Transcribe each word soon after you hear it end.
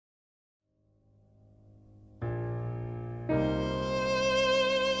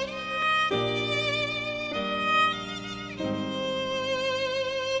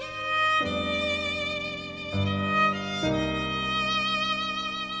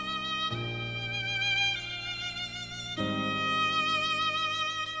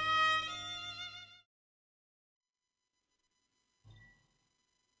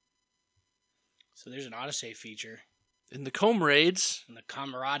So there's an autosave feature. In the Comrades. And the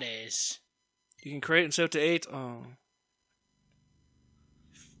Comrades. You can create and save up to 8. Oh.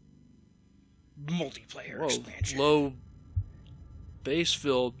 Multiplayer expansion. Low base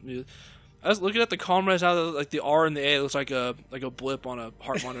filled. I was looking at the Comrades out of like the R and the A. It looks like a blip on a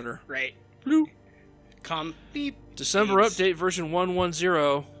heart monitor. Right. Bloop. Beep. December update version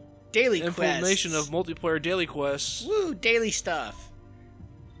 110. Daily Implementation quests. of multiplayer daily quests. Woo, daily stuff.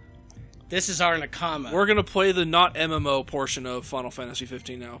 This is our Nakama. We're gonna play the not MMO portion of Final Fantasy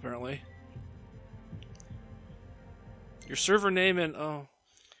 15 now, apparently. Your server name and a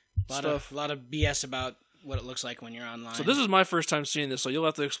lot of BS about what it looks like when you're online. So this is my first time seeing this, so you'll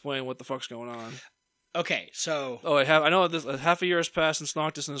have to explain what the fuck's going on. Okay, so I know this. Half a year has passed since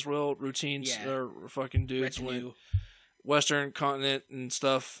Noctis and his royal routines are fucking dudes went Western continent and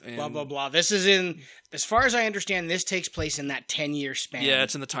stuff. And blah blah blah. This is in, as far as I understand, this takes place in that 10-year span. Yeah,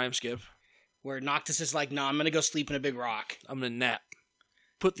 it's in the time skip where Noctis is like, "No, I'm gonna go sleep in a big rock. I'm gonna nap.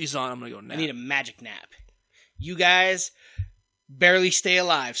 Put these on. I'm gonna go nap. I need a magic nap. You guys barely stay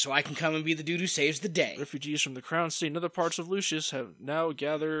alive, so I can come and be the dude who saves the day." Refugees from the Crown City and other parts of Lucius have now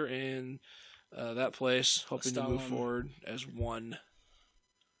gathered in that place, hoping to move forward as one.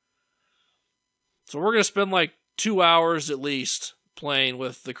 So we're gonna spend like 2 hours at least playing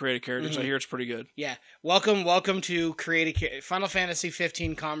with the creative characters. I hear it's pretty good. Yeah, welcome to Final Fantasy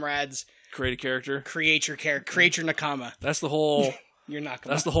 15 Comrades. Create a character. Create your character. Create your Nakama. That's the whole. You're Nakama.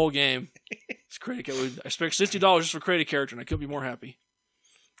 That's the whole game. It's I spent $60 just for create a character, and I could be more happy.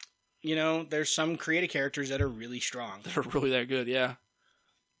 You know, there's some creative characters that are really strong. They're really that good, yeah.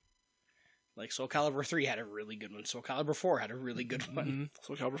 Like Soul Calibur 3 had a really good one. Soul Calibur 4 had a really good one. Mm-hmm.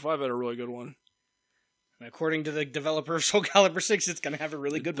 Soul Calibur 5 had a really good one. And according to the developer of Soul Calibur 6, it's going to have a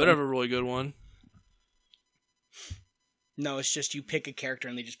really good one. Better have a really good one. No, it's just you pick a character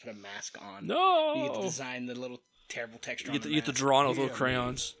and they just put a mask on. No! You get to design the little terrible texture on the You get to draw on with little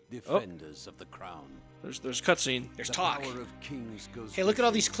crayons. Defenders of the crown. There's cutscene. There's talk. Power of kings goes Hey, look at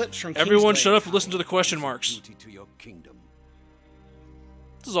all these clips from Everyone Kingsglaive. shut up and listen to the question marks. duty to your kingdom.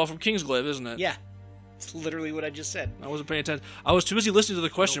 This is all from Kingsglaive, isn't it? Yeah. It's literally what I just said. I wasn't paying attention. I was too busy listening to the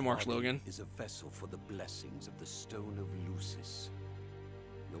question marks, Logan. Is a vessel for the blessings of the stone of Lucis.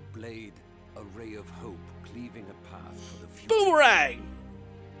 Your blade, a ray of hope, cleaving a path for the future. Boomerang!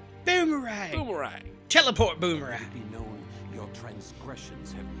 Boomerang! Boomerang! Teleport boomerang! Be known, your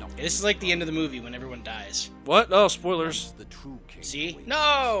transgressions have not. This is like the end of the movie when everyone dies. What? Oh, spoilers. The true king See? awaits,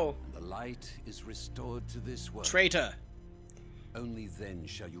 No! and the light is restored to this world. Traitor. Only then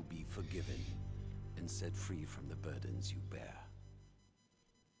shall you be forgiven and set free from the burdens you bear.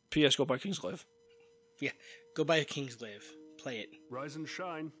 P.S. Go by Kingsglaive. Yeah. Go buy a Kingsglaive. Play it. Rise and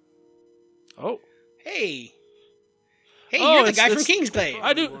shine. Oh. Hey! Hey, Oh, you're the it's- guy from it's- Kingsglaive!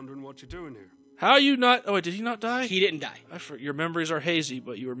 I do. Wondering what you're doing here. How you not? Oh, wait, did he not die? He didn't die. Your memories are hazy,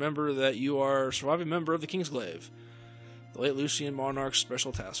 but you remember that you are a surviving member of the Kingsglaive, the late Lucian Monarch's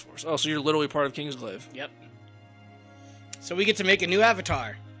Special Task Force. Oh, so you're literally part of Kingsglaive. Yep. So we get to make a new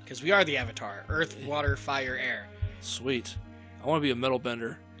avatar. Because we are the avatar. Earth, water, fire, air. Sweet. I want to be a metal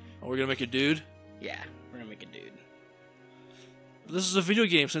bender. Are we gonna make a dude? Yeah, we're gonna make a dude. This is a video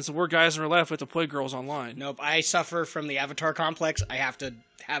game. Since we're guys in real life, we have to play girls online. Nope, I suffer from the avatar complex. I have to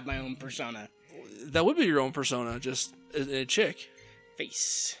have my own persona. That would be your own persona, just a chick.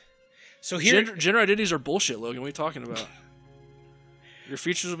 Face. So here... Gender identities are bullshit, Logan. What are you talking about? Your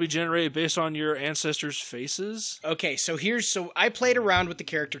features will be generated based on your ancestors' faces? Okay, so I played around with the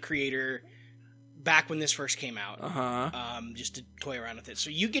character creator back when this first came out. Uh-huh. Just to toy around with it. So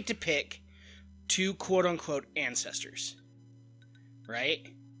you get to pick 2 quote-unquote ancestors. Right?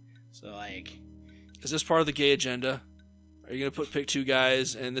 So, like... Is this part of the gay agenda? Are you going to pick 2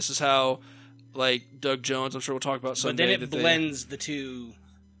 guys, and this is how, like, Doug Jones, I'm sure we'll talk about Sunday. But then it blends the 2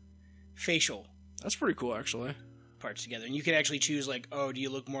 facial That's pretty cool, actually. parts together. And you can actually choose, like, oh, do you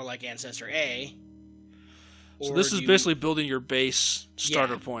look more like Ancestor A? So this is basically building your base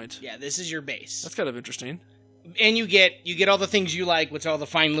starter point. Yeah, this is your base. That's kind of interesting. And you get all the things you like, with all the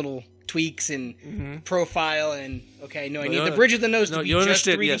fine little tweaks and profile and, okay, no, I need the bridge of the nose to be just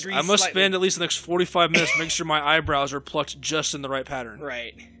 3 degrees I must slightly. spend at least the next 45 minutes to make sure my eyebrows are plucked just in the right pattern.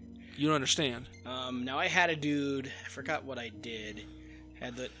 Right. You don't understand. Now I had a dude, I forgot what I did.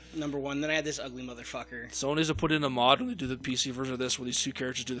 Had the number 1, then I had this ugly motherfucker. Someone needs to put in a mod when they do the PC version of this where these 2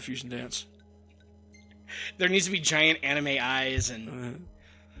 characters do the fusion dance. There needs to be giant anime eyes and...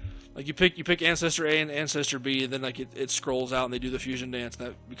 Like you pick Ancestor A and Ancestor B, and then like it scrolls out and they do the fusion dance, and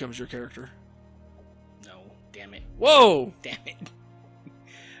that becomes your character. No, damn it. Whoa! Damn it.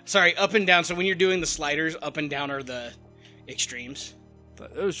 Sorry, up and down. So when you're doing the sliders, up and down are the extremes.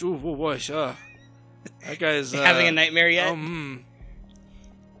 That guy's having a nightmare yet?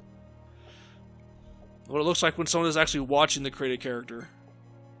 What it looks like when someone is actually watching the created character.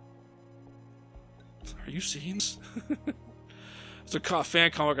 Are you seeing this? It's a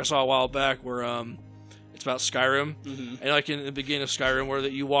fan comic I saw a while back where it's about Skyrim, and like in the beginning of Skyrim, where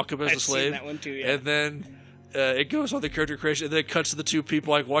that you walk up as a slave, seen that one too, yeah. and then it goes on the character creation, and then it cuts to the two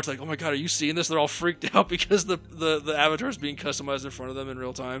people like watch, like, oh my god, are you seeing this? They're all freaked out because the avatar is being customized in front of them in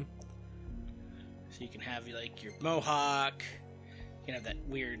real time. So you can have like your mohawk. You can have that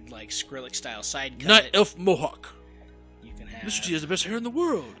weird, like, Skrillex style side cut. Night Elf Mohawk. You can have Mr. T has the best hair in the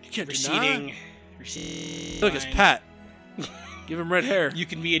world. You can't receding. Look, it's Pat. Give him red hair. You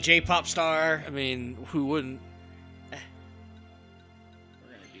can be a J-pop star. I mean, who wouldn't? We're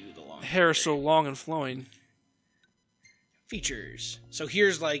gonna do the long Hair is so long and flowing. features. So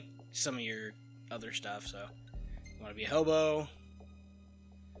here's like some of your other stuff. So you want to be a hobo.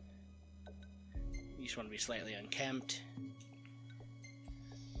 You just want to be slightly unkempt.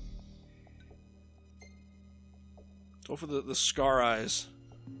 Go for the scar eyes.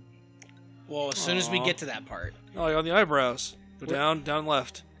 Well, as soon as we get to that part. Oh, like on the eyebrows. Go down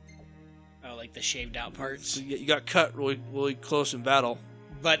left. Oh, like the shaved out parts. So you got cut really close in battle.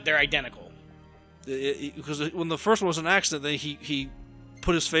 But they're identical. Because when the first one was an accident, then he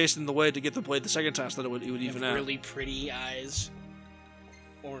put his face in the way to get the blade the second time so that it would even out. Really pretty eyes.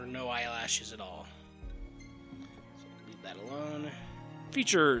 Or no eyelashes at all. So leave that alone.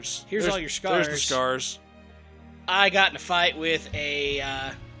 Features. There's all your scars. There's the scars. I got in a fight with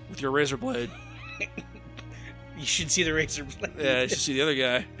a... with your razor blade. You should see the razor blade. Yeah, you should see the other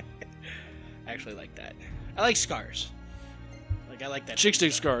guy. I actually like that. I like scars. Like, I like that. Chick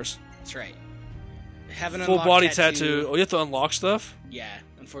stick scars. That's right. Have an full unlocked body tattoo. Oh, you have to unlock stuff? Yeah.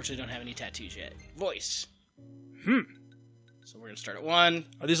 Unfortunately, don't have any tattoos yet. Voice. So we're going to start at 1.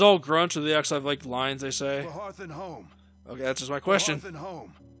 Are these all grunts, or do they actually have, like, lines they say? For hearth and home. Okay, that's just my question. For hearth and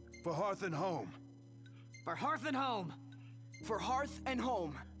home. For hearth and home. For hearth and home. For hearth and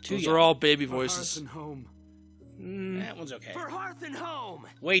home. Those are all baby For voices. hearth and home. That one's okay. For hearth and home.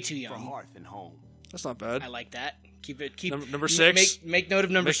 Way too For young. hearth and home. That's not bad. I like that. Keep it. Number 6. Make note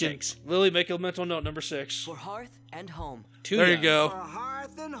of number 6. Lily, make a mental note. Number 6. For hearth and home. Too There young. you go. For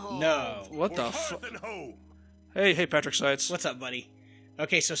hearth and home. No. What For the hearth fuck? and home. Hey, Patrick Seitz. What's up, buddy?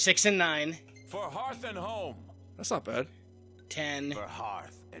 Okay, so 6 and 9. For hearth and home. That's not bad. 10. For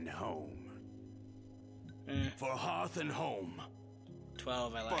hearth and home. For hearth and home.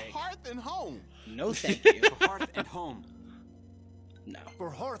 12, I like. hearth and home. No, thank you. For hearth and home. No. For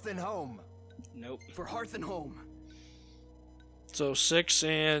hearth and home. Nope. For hearth and home. So 6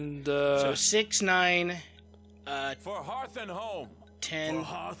 and... So 6, 9, For hearth and home. 10. For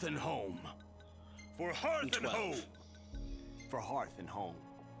hearth and home. For hearth and 12. home. For hearth and home.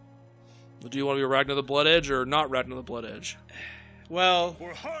 do you want to be Ragnar the Blood Edge or not Ragnar the Blood Edge? Well,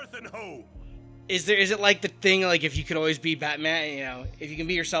 For hearth and home. is it like the thing, like, if you could always be Batman, you know, if you can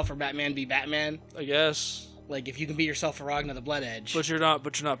be yourself for Batman, be Batman? I guess. Like, if you can be yourself for Ragnar the Blood Edge. But you're not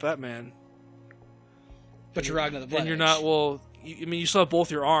Batman. But you're Ragnar the Blood And you're Edge. not, well, you still have both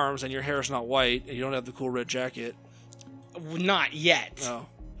your arms and your hair is not white and you don't have the cool red jacket. Not yet. Oh.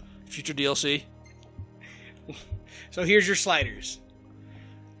 Future DLC. So here's your sliders.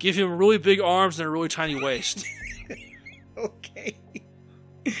 Give him really big arms and a really tiny waist. Okay.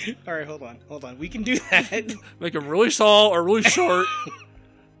 All right, hold on. We can do that. Make him really tall or really short.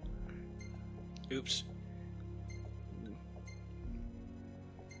 Oops.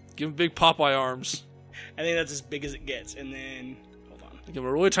 Give him big Popeye arms. I think that's as big as it gets. And then, hold on. Give him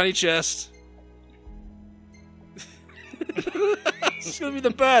a really tiny chest. It's gonna be the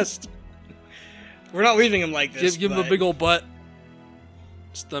best. We're not leaving him like this. Give him a big old butt.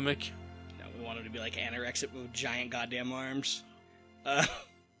 Stomach. No, we want him to be like anorexic with giant goddamn arms.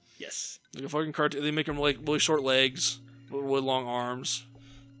 Yes. Like a fucking cartoon. They make him like really short legs, really long arms.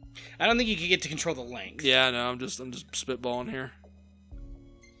 I don't think you could get to control the length. Yeah, no, I'm just spitballing here.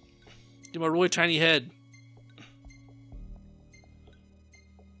 Give him a really tiny head.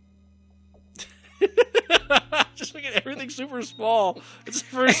 Just making everything super small. It's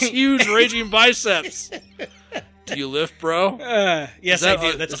for his huge raging biceps. Do you lift, bro? Yes, I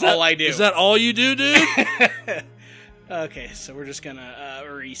do. That's all I do. Is that all you do, dude? Okay, so we're just gonna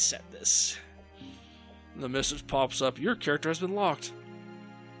reset this. The message pops up. Your character has been locked.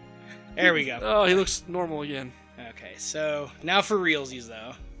 There we go. Oh, he looks normal again. Okay, so now for realsies,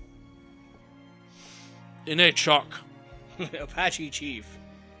 though. In a chalk. Apache Chief.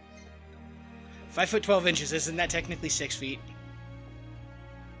 5 foot 12 inches. Isn't that technically 6 feet?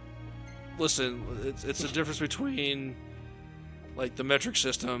 Listen, it's the difference between like the metric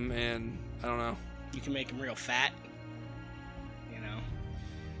system and I don't know. You can make him real fat. You know.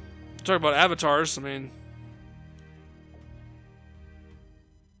 Talk about avatars. I mean,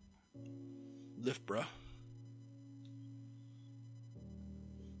 lift, bruh.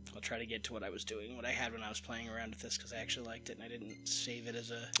 I'll try to get to what I was doing, what I had when I was playing around with this, because I actually liked it and I didn't save it as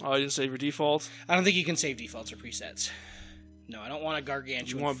a... Oh, you didn't save your default? I don't think you can save defaults or presets. No, I don't want a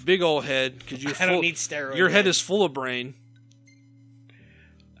gargantuan... You want big old head, because you're I don't need steroids. Your head is full of brain.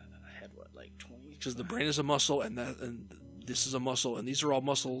 I had, what, like 20? Because the brain is a muscle, and this is a muscle, and these are all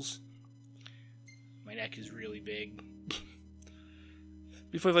muscles. My neck is really big.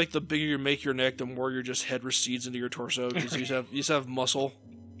 You feel like the bigger you make your neck, the more your just head recedes into your torso, because you just have muscle.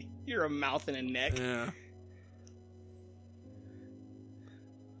 You're a mouth and a neck. Yeah.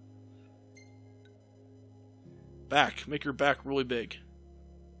 Back. Make your back really big.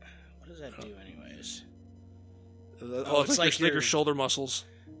 What does that do anyways? It's like your shoulder muscles.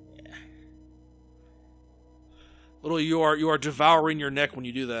 Yeah. Literally, you are devouring your neck when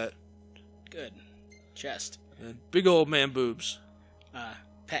you do that. Good. Chest. And big old man boobs.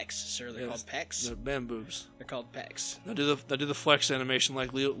 Pecs, sir. They're called pecs. They're man boobs. They're called pecs. Now do the flex animation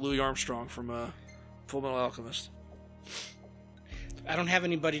like Louis Armstrong from Full Metal Alchemist. I don't have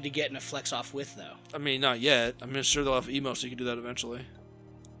anybody to get in a flex off with, though. I mean, not yet. I'm sure they'll have emo, so you can do that eventually.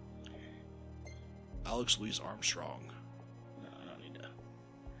 Alex Louis Armstrong. No, I don't need to.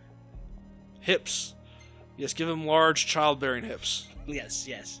 Hips. Yes, give him large childbearing hips. Yes,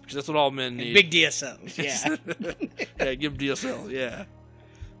 yes. Because that's what all men need. And big DSLs, yeah. Yeah, give him DSL, yeah.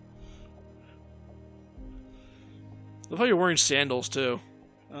 I love how you're wearing sandals, too.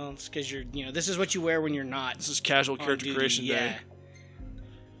 Well, it's because this is what you wear when you're not. This is casual character duty, creation yeah. day.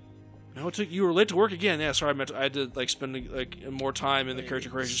 No, you were late to work again. Yeah, sorry, I had to spend more time in the character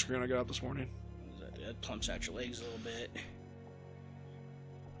creation screen when I got out this morning. That plumps out your legs a little bit.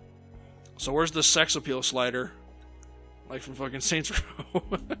 So where's the sex appeal slider? Like from fucking Saints Row.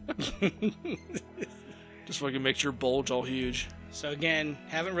 Just fucking makes your bulge all huge. So again,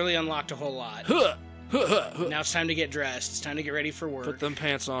 haven't really unlocked a whole lot. Now it's time to get dressed. It's time to get ready for work. Put them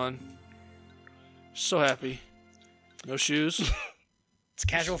pants on. So happy. No shoes. It's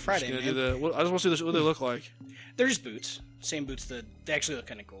casual Friday, man. I just want to see what they look like. They're just boots. Same boots. They actually look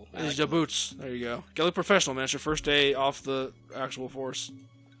kind of cool. These are boots. There you go. Gotta look professional, man. It's your first day off the actual force.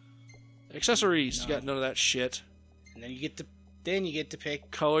 Accessories. No. You got none of that shit. And then you get to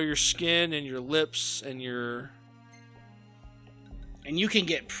pick. Color your skin and your lips and your... And you can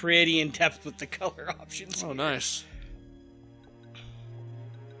get pretty in-depth with the color options. Oh, here. Nice.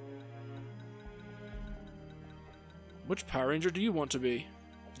 Which Power Ranger do you want to be?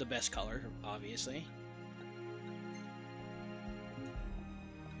 The best color, obviously.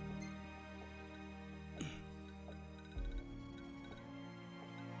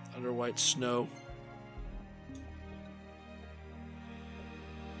 Under white snow.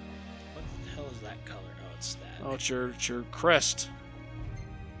 What the hell is that color? Oh, it's that. Oh, it's your crest.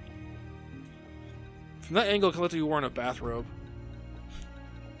 From that angle, it can look like you're wearing a bathrobe.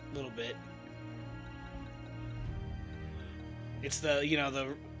 A little bit. It's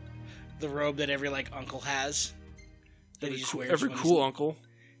the robe that every uncle has. That he just wears. Every cool uncle.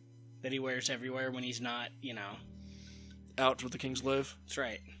 That he wears everywhere when he's not, out where the kings live. That's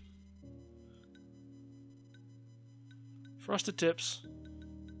right. Frosted tips.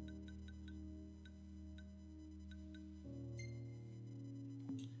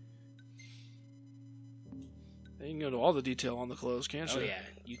 You can go to all the detail on the clothes, can't you? Oh, yeah.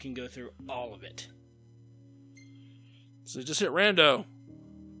 You can go through all of it. So just hit rando.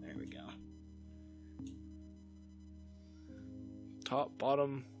 There we go. Top,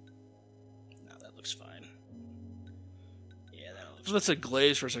 bottom. No, that looks fine. Yeah, that looks Let's say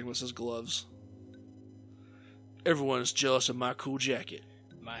glaze for a second. It says gloves. Everyone is jealous of my cool jacket.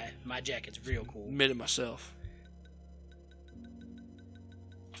 My jacket's real cool. Made it myself.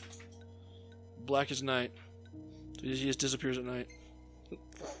 Black as night. He just disappears at night.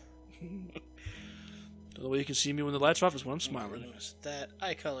 The way you can see me when the lights are off is when I'm smiling. That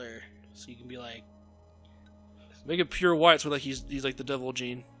eye color, so you can be like... Make it pure white so like he's like the devil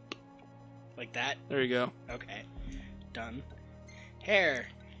gene. Like that? There you go. Okay. Done. Hair.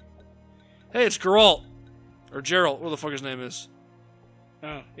 Hey, it's Geralt. Or Geralt, what the fuck his name is.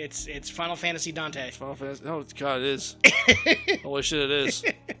 Oh, it's Final Fantasy Dante. Final Fantasy... Oh, God, it is. Holy shit, it is.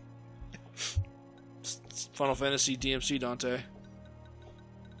 It's Final Fantasy DMC Dante.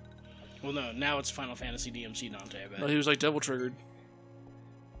 Well, no, now it's Final Fantasy DMC Dante, I bet. No, he was like devil triggered.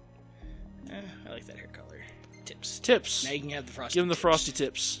 I like that hair color. Tips. Tips. Now you can have the frosty Give him the tips. frosty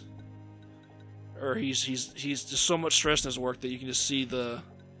tips. Or he's just so much stress in his work that you can just see the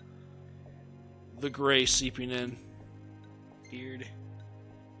the gray seeping in. Beard.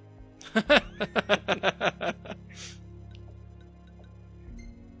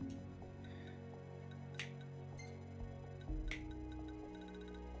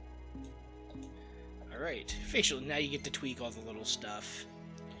 Alright, facial. Now you get to tweak all the little stuff.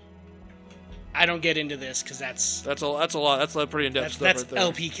 I don't get into this because that's a lot. That's a pretty in-depth stuff that's right there.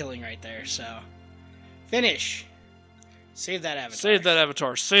 LP killing right there, so. Finish. Save that avatar. Save that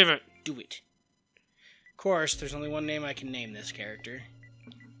avatar. Save it. Do it. Of course, there's only one name I can name this character.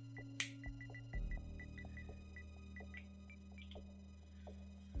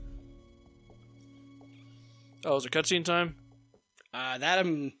 Oh, is it cutscene time? I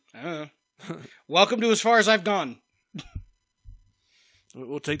don't know. Welcome to as far as I've gone.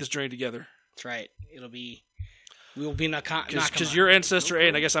 We'll take this journey together. That's right. We will be because you're ancestor A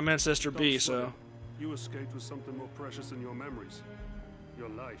and I guess I'm ancestor B, so. You escaped with something more precious in your memories. Your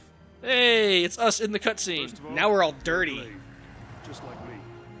life. Hey, it's us in the cutscene. Now we're all dirty. Just like me.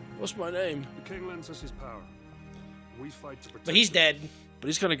 What's my name? The king lends us his power. We fight to protect. But he's dead. But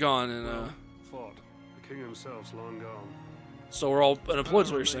he's kind of gone, and fought. The king himself's long gone. So we're all unemployed,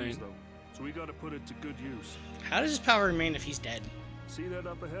 is what you're saying. So we gotta put it to good use. How does his power remain if he's dead? See that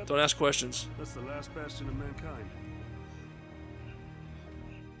up ahead? Don't ask questions. That's the last bastion of mankind.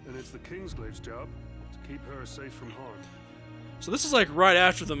 And it's the Kingsglave's job to keep her safe from harm. So this is like right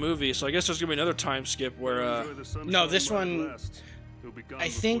after the movie, so I guess there's gonna be another time skip where no, this one I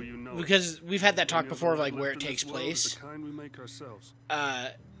think because we've had that talk before of like where it takes place.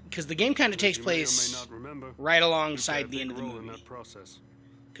 Because the game kind of takes place right alongside the end of the movie.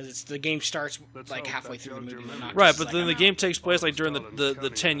 Because the game starts like halfway through the movie. Right, but then the game takes place like during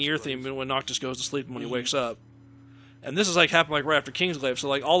the 10-year theme when Noctis goes to sleep and when he wakes up. And this is like happened like right after Kingsglaive, so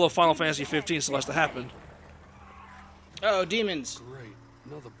like all of Final Fantasy 15 still has to happen. Oh, demons! Great,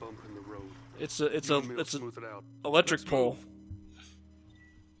 another bump in the road. It's a electric pole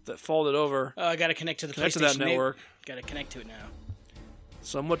that folded over. Oh, I gotta connect to the PlayStation to that network. Gotta connect to it now.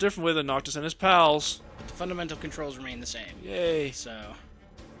 Somewhat different way than Noctis and his pals. But the fundamental controls remain the same. Yay! So,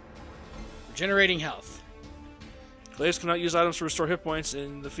 regenerating health. Glaives cannot use items to restore hit points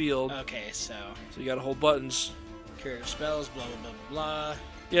in the field. Okay, so you gotta hold buttons. Curative spells, blah blah blah blah.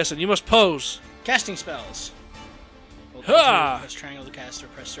 Yes, and you must pose. Casting spells. Ha! Press triangle to cast or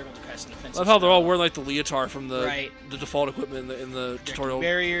press circle to cast an offensive. I love how they're all wearing like the leotard from the default equipment in the tutorial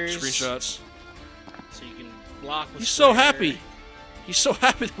barriers, screenshots. So you can block with He's so happy. He's so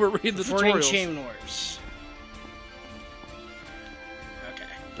happy that we're reading the tutorials. Chain warps. Okay.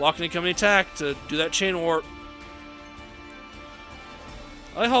 Block an incoming attack to do that chain warp.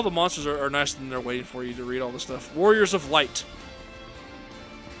 I like how the monsters are nice and they're waiting for you to read all this stuff. Warriors of Light.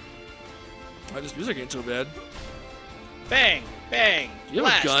 This music ain't so bad. Bang! Bang! You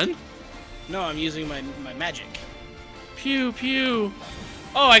have a gun? No, I'm using my magic. Pew, pew.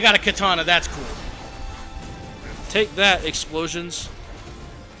 Oh, I got a katana. That's cool. Take that, explosions.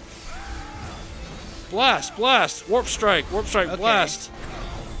 Blast, blast. Warp strike, okay. blast.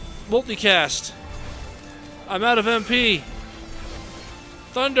 Multicast. I'm out of MP.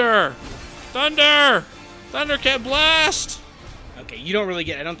 Thunder. Thunder. Thundercat blast. Okay, you don't really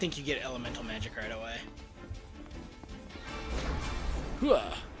get... I don't think you get elemental magic right away.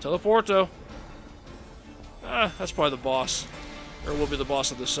 Teleporto. That's probably the boss. Or will be the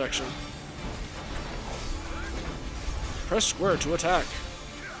boss of this section. Press square to attack.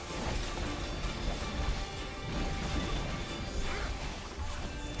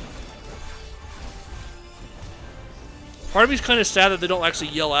 Part of me's kind of sad that they don't actually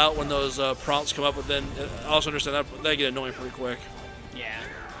yell out when those prompts come up, but then I also understand that they get annoying pretty quick. Yeah.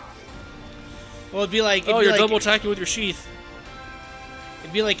 Well, it'd be like... you're double attacking with your sheath.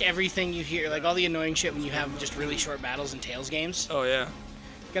 It'd be like everything you hear, like all the annoying shit when you have just really short battles in Tales games. Oh, yeah.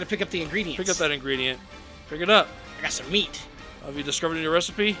 You gotta pick up the ingredients. Pick up that ingredient. Pick it up. I got some meat. Have you discovered any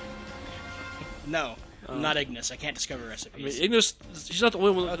recipe? No. I'm not Ignis. I can't discover recipes. I mean, Ignis, he's not the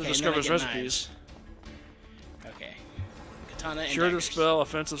only one that discovers recipes. Knives. Okay. Katana and Curative spell,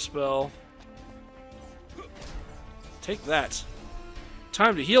 offensive spell. Take that.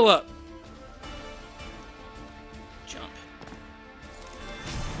 Time to heal up. Jump.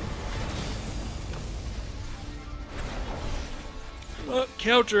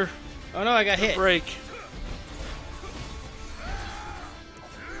 Counter. Oh no, I got hit. Break.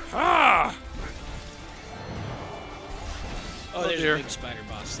 Ah! Oh, there's a big spider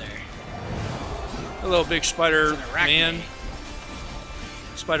boss there. Hello, big spider man.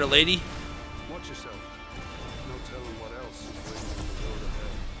 Spider lady. Watch yourself. No telling what else is waiting on the road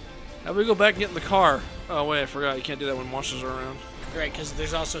ahead. How do we go back and get in the car? Oh wait, I forgot. You can't do that when monsters are around. Right, because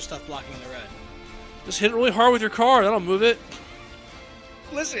there's also stuff blocking the road. Just hit it really hard with your car. That'll move it.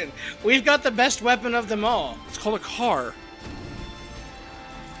 Listen, we've got the best weapon of them all. It's called a car.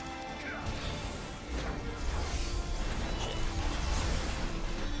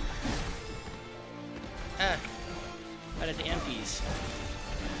 Right at the MPs.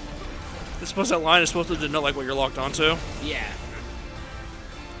 It's supposed that line is supposed to denote like what you're locked onto. Yeah.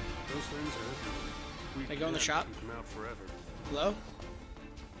 Those things are Can I go in the shop? keep them out forever. Hello?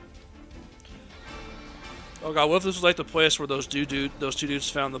 Oh god, what if this was like the place where those two dudes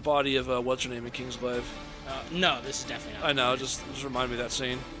found the body of what's her name in Kingsglaive? No, this is definitely not. I know, just remind me of that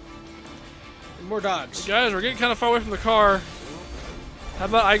scene. More dogs. Guys, we're getting kind of far away from the car. How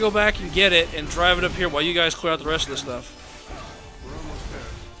about I go back and get it and drive it up here while you guys clear out the rest of this stuff? We're almost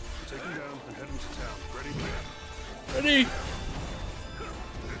there. Take them down and head them to town. Ready? Ready?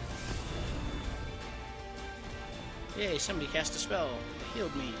 Yay, somebody cast a spell. They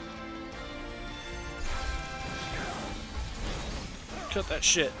healed me. Cut that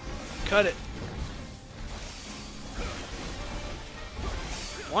shit. Cut it.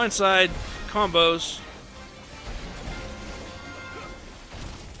 Blindside. Combos.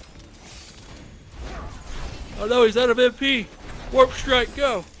 Oh no, he's out of MP. Warp strike,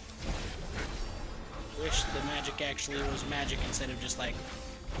 go. Wish the magic actually was magic instead of just like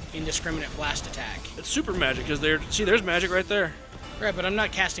indiscriminate blast attack. It's super magic because there's magic right there. Right, but I'm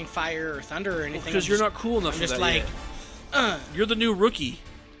not casting fire or thunder or anything. Because you're not cool enough for just that like, yet. You're the new rookie.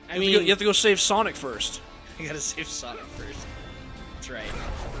 I mean, You have to go save Sonic first. I gotta save Sonic first. That's right.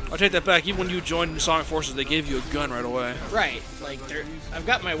 I'll take that back. Even when you joined Sonic Forces, they gave you a gun right away. Right, like I've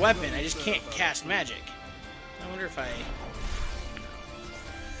got my weapon. I just can't cast magic. I wonder if I.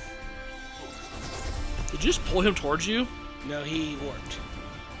 Did you just pull him towards you? No, he warped.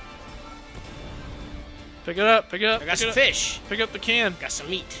 Pick it up. Pick it up. I got some up. fish. Pick up the can. Got some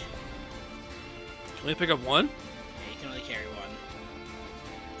meat. Can we pick up one? Yeah, you can only carry one.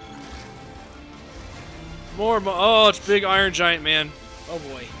 More. Oh, it's big Iron Giant, man. Oh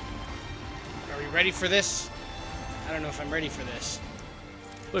boy. Are we ready for this? I don't know if I'm ready for this.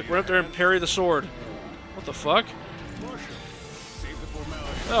 Look, run up there and parry the sword. What the fuck?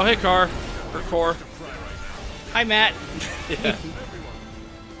 Oh, hey, car. Or core. Hi, Matt. Yeah.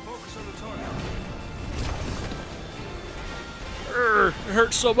 Focus on the target. It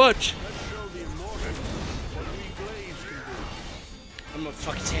hurts so much. Let's show the immortal what we glaives can do. I'm gonna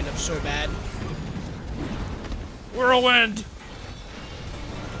fuck his hand up so bad. Whirlwind.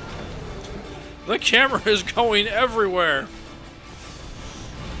 The camera is going everywhere.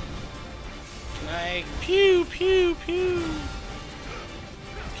 Can I? Pew, pew, pew.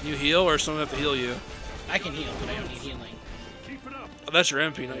 Can you heal, or someone have to heal you? I can heal, but I don't need healing. Keep it up. Oh, that's your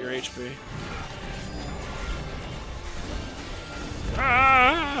MP, not your HP.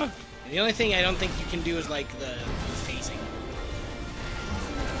 Ah! The only thing I don't think you can do is like the phasing.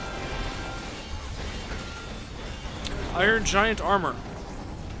 Iron Giant armor.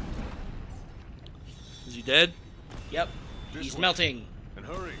 Is he dead? Yep. He's melting. And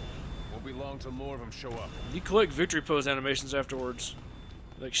hurry. Won't be long till more of them show up. You collect victory pose animations afterwards.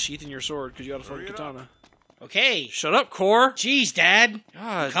 Like sheathing your sword because you got a fucking Hurry it katana. Okay. Shut up, Core. Jeez, Dad.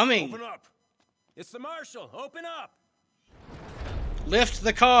 God. Coming. Open up. It's the Marshal. Open up. Lift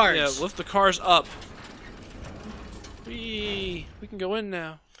the cars. Yeah, lift the cars up. We can go in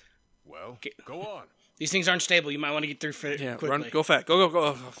now. Well, go on. These things aren't stable. You might want to get through Yeah, quickly. run. Go fast. Go.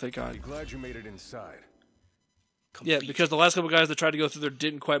 Oh, thank Be God. glad you made it inside. Yeah, because the last couple guys that tried to go through there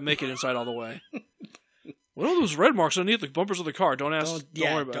didn't quite make it inside all the way. What are those red marks underneath the bumpers of the car? Don't ask.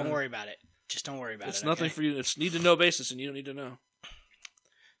 Don't worry about it. Don't worry about it. Just don't worry about it. It's nothing okay? for you. It's need to know basis, and you don't need to know.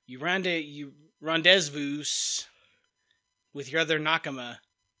 You rendezvous with your other Nakama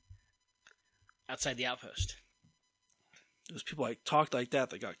outside the outpost. Those people like talked like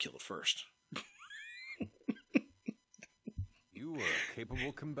that got killed first. You are a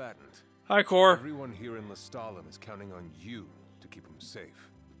capable combatant. Hi, Core. Everyone here in Lestalem is counting on you to keep them safe.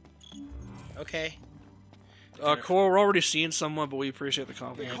 Okay. Core, we're already seeing someone, but we appreciate the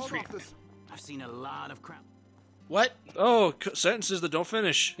compliment. I've seen a lot of crap. What? Oh, sentences that don't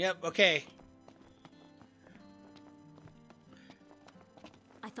finish. Yep. Okay.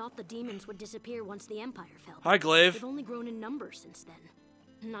 I thought the demons would disappear once the Empire fell. Hi, Glaive. They've only grown in numbers since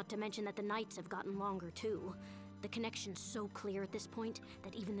then. Not to mention that the nights have gotten longer, too. The connection's so clear at this point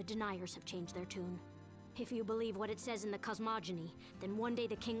that even the deniers have changed their tune. If you believe what it says in the cosmogony, then one day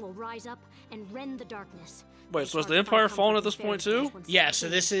the king will rise up and rend the darkness. Wait, so is the Empire fallen at this point, too? Yeah. So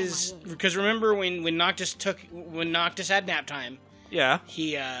this is because remember when Noctis had nap time. Yeah.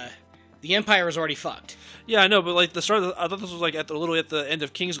 He The Empire is already fucked. Yeah, I know, but like the start, I thought this was like at the end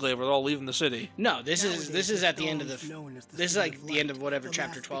of Kingsglaive, where they're all leaving the city. No, this is at the end of the. This is like the end of whatever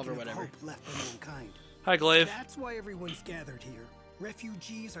chapter 12 or whatever. Hi, Glaive. That's why everyone's gathered here.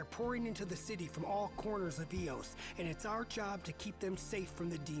 Refugees are pouring into the city from all corners of Eos, and it's our job to keep them safe from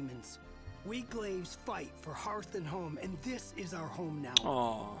the demons. We Glaives fight for hearth and home, and this is our home now.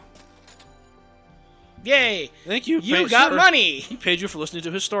 Aww. Yay! Thank you. You got money! He paid you for listening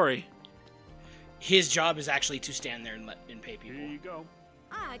to his story. His job is actually to stand there and pay people. Here you go.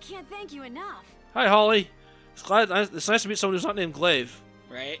 I can't thank you enough. Hi, Holly. It's nice to meet someone who's not named Glaive.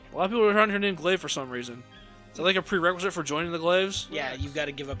 Right? A lot of people are around here named Glaive for some reason. Is that like a prerequisite for joining the Glaives? Yeah, you've got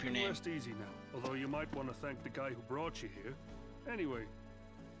to give up your name. Rest easy now, although you might want to thank the guy who brought you here. Anyway,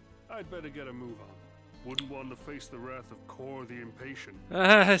 I'd better get a move on. Wouldn't want to face the wrath of Kor the Impatient.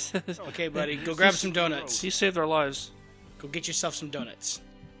 Okay, buddy, go grab some donuts. He saved our lives. Go get yourself some donuts.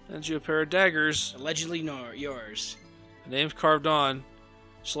 And you a pair of daggers. Allegedly yours. The name's carved on.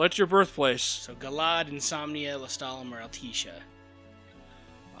 Select your birthplace. So Galad, Insomnia, Lestalem, or Altisha.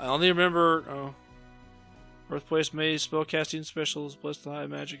 I only remember... Oh. Birthplace, Maze, spellcasting specials, blessed high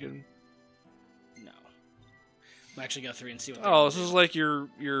magic, and... No. I'm actually go through and see what. Oh, this is like your.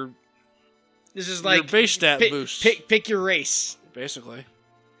 This is like your base stat boost. Pick your race. Basically.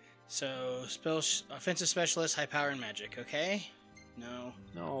 So offensive specialist, high power, and magic. Okay. No.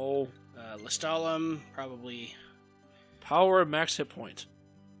 No. Lestalem, probably. Power, max hit point.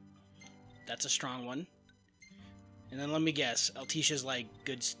 That's a strong one. And then let me guess. Altisha's like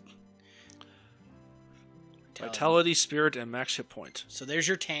good. Vitality, spirit, and max hit point. So there's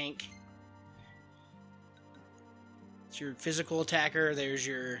your tank. It's your physical attacker. There's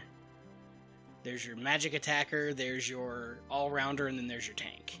your magic attacker. There's your all-rounder, and then there's your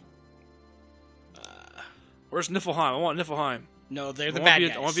tank. Where's Niflheim? I want Niflheim. No, they're the bad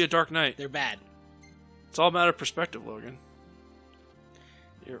guys. I want to be a Dark Knight. They're bad. It's all a matter of perspective, Logan.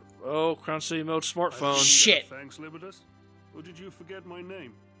 Crown City mode smartphone. Shit. Thanks, Libertas. Or did you forget my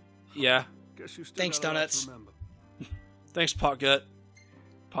name? Yeah. Guess you still Thanks, got a lot donuts. to remember. Thanks, Potgut.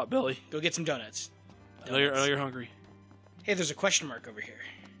 Potbelly. Go get some donuts. I know you're hungry. Hey, there's a question mark over here.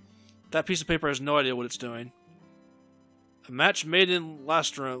 That piece of paper has no idea what it's doing. A match made in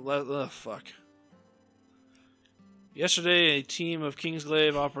Lastron. Fuck. Yesterday, a team of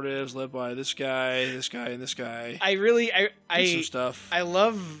Kingsglaive operatives led by this guy, and this guy. Some stuff. I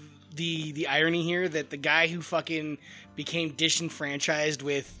love the irony here that the guy who fucking became disenfranchised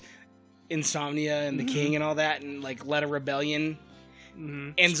with Insomnia and the King and all that, and like led a rebellion,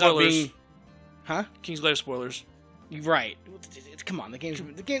 ends Spoilers. up being, huh? Kingsglaive spoilers. Right. Come on, the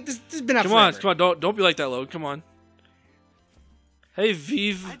game. This has been out forever. Come on! Don't be like that, Logan. Come on. Hey,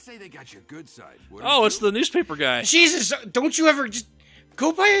 Vive. I'd say they got your good side. Oh, it's the newspaper guy. Jesus, don't you ever just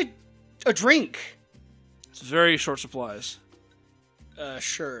go buy a drink? It's very short supplies.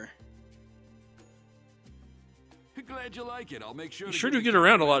 Sure. Glad you like it. I'll make sure. You to sure give do get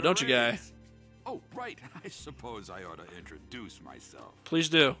around a lot, don't you, raise. guy? Oh, right. I suppose I ought to introduce myself. Please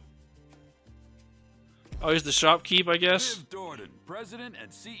do. Oh, he's the shopkeep, I guess? Viv Dorden, President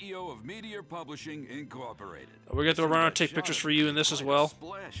and CEO of Meteor Publishing Incorporated. We're going to throw around and take pictures for you in this as well.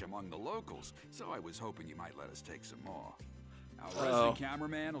 Splash among the locals, so I was hoping you might let us take some more. Our resident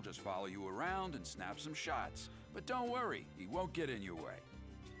cameraman will just follow you around and snap some shots. But don't worry, he won't get in your way.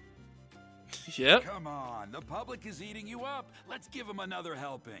 Yep. Come on, the public is eating you up. Let's give them another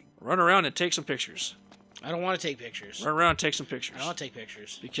helping. Run around and take some pictures. I don't want to take pictures. Run around and take some pictures. I don't want to take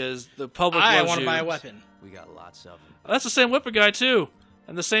pictures. Because the public I loves want to you. buy a weapon. We got lots of them. That's the same weapon guy, too.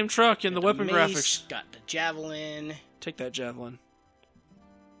 And the same truck and the weapon mace, graphics. Got the javelin. Take that javelin.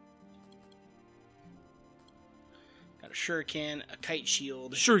 Got a shuriken, a kite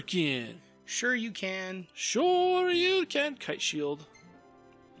shield. Shuriken. Sure you can. Sure you can. Kite shield.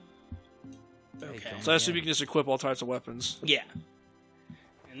 Okay. So I assume you can just equip all types of weapons. Yeah.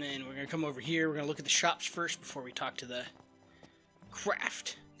 And then we're going to come over here. We're going to look at the shops first before we talk to the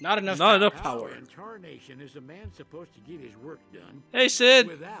craft. Not enough power. In Tarnation is a man supposed to get his work done Hey, Sid.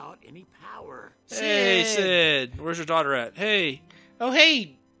 without any power. Hey, Sid. Where's your daughter at? Hey. Oh,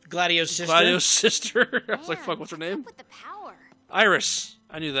 hey, Gladio's sister. Gladio's sister. I was like, fuck, what's her What's name? up with the power? Iris.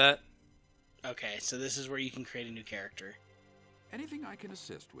 I knew that. Okay, so this is where you can create a new character. Anything I can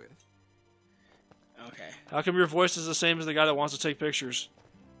assist with? Okay. How come your voice is the same as the guy that wants to take pictures?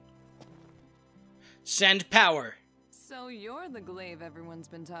 Send power. So you're the glaive everyone's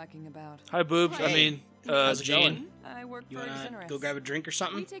been talking about. Hi, boobs. I Hey. mean, How's it Gene. going? I work You for wanna Exonerous. go grab a drink or We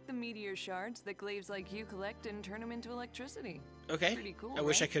something? take the meteor shards that glaives like you collect and turn them into electricity. Okay. Pretty cool, I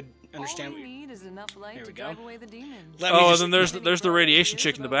wish I right? could understand. All we need is enough light There to we go. drive away the demons. Let me Oh, just- and then there's the radiation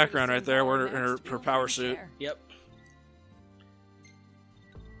chick in the background right there, wearing her power suit. Yep.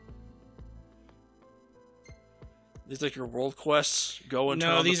 These like your world quests. Go and turn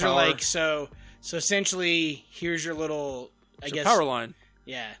No, on the these are power. like so essentially. Here's your little. I It's a guess power line.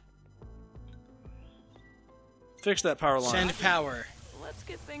 Yeah. Fix that power line. Send power. Let's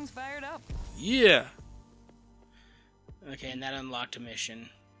get things fired up. Yeah. Okay, and that unlocked a mission.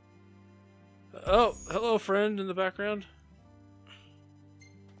 Oh, hello, friend in the background.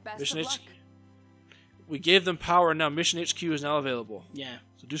 Best Mission of HQ. luck. We gave them power, and now Mission HQ is now available. Yeah.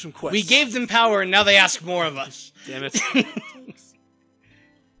 So do some quests. We gave them power, and now they ask more of us. Damn it.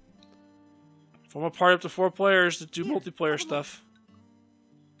 Form a party up to 4 players to do multiplayer stuff.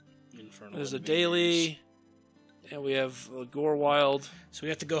 Infernal There's a Invaders. daily, and we have Gore Wild. So we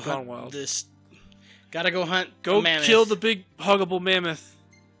have to go Gone hunt Wild. this. Gotta go hunt. Go a mammoth. kill the big huggable mammoth.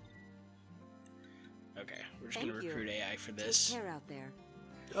 Okay, we're just gonna recruit AI for this. Take care out there.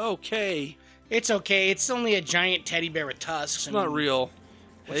 Okay. It's okay. It's only a giant teddy bear with tusks. It's not real.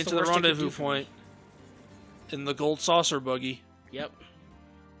 what's Head the to the worst it could do rendezvous for me? point in the gold saucer buggy. Yep.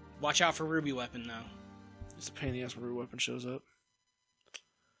 Watch out for Ruby Weapon though. It's a pain in the ass when Ruby Weapon shows up.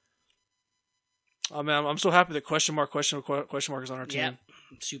 Oh man, I'm so happy that question mark is on our team. Yep.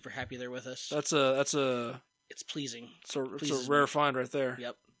 I'm super happy they're with us. That's a It's pleasing. it's a Pleases rare me. find right there.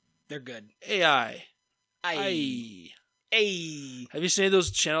 Yep. They're good. AI. Aye. Hey. Have you seen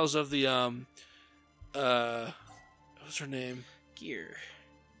those channels of the what's her name? Gear.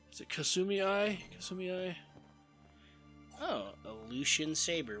 Is it Kasumi Eye? Kasumi Eye? Oh, a Lucian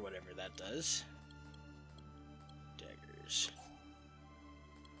Saber, whatever that does. Daggers.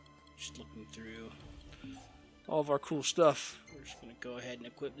 Just looking through. All of our cool stuff. We're just gonna go ahead and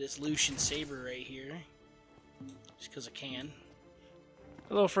equip this Lucian Saber right here. Just because I can.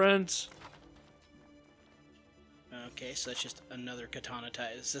 Hello, friends. Okay, so that's just another katana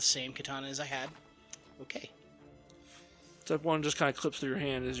type. It's the same katana as I had. Okay. Except one just kind of clips through your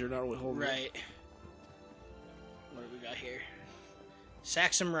hand as you're not really holding it. Right. What do we got here?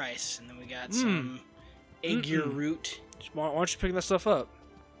 Sack some rice, and then we got some Aegir root. Why aren't you picking that stuff up?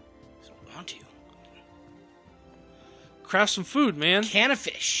 I want to. Craft some food, man. Can of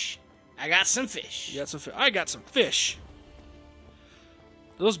fish. I got some fish. You got some fish. I got some fish.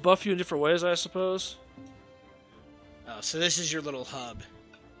 Do those buff you in different ways, I suppose? Oh, so this is your little hub.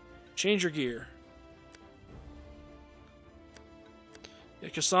 Change your gear. Yeah,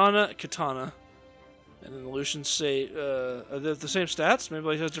 katana, and then the Lucian say, are they the same stats? Maybe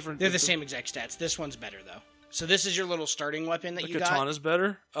like has different. They're the same exact stats. This one's better though. So this is your little starting weapon that The you got. katana's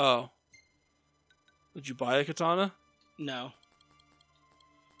better. Oh, did you buy a katana? No.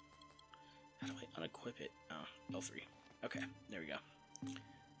 How do I unequip it? Oh, L3. Okay, there we go.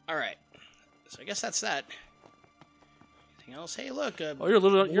 All right. So I guess that's that. Anything else? Hey, look. Oh, you're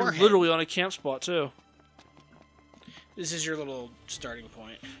Warhead. literally on a camp spot too. This is your little starting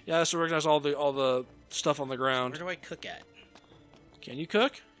point. Yeah, that's to recognize all the stuff on the ground. Where do I cook at? Can you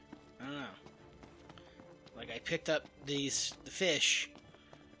cook? I don't know. Like I picked up the fish.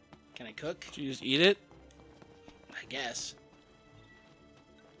 Can I cook? Do you just eat it? I guess.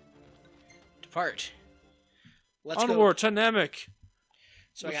 Depart. Let's go. Onward, Dynamic.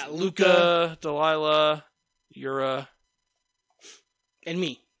 So I got Luca, Delilah, Yura, and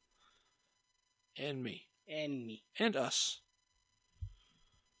me. and me. And me. And us.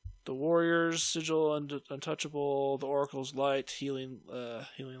 The Warriors, Sigil, Untouchable, the Oracle's Light, Healing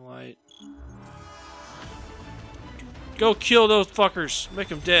Light. Go kill those fuckers. Make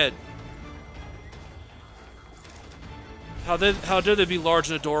them dead. How dare they be large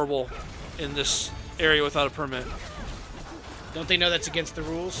and adorable in this area without a permit? Don't they know that's against the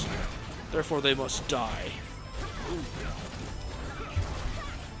rules? Therefore, they must die.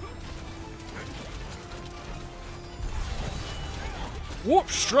 Warp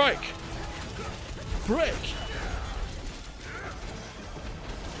strike! Break!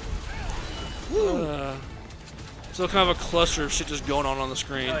 Still kind of a cluster of shit just going on the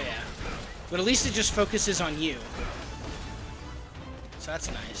screen. Oh yeah. But at least it just focuses on you. So that's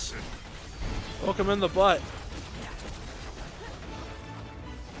nice. Poke him in the butt.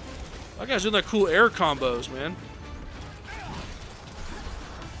 That guy's doing that cool air combos, man.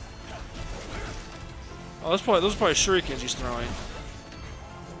 Oh, those are probably shurikens he's throwing.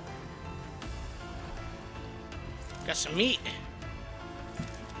 Got some meat.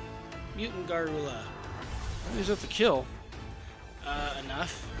 Mutant Garula. He's at the kill.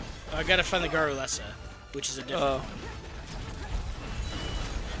 Enough. Oh, I gotta find the Garulessa, which is a different one.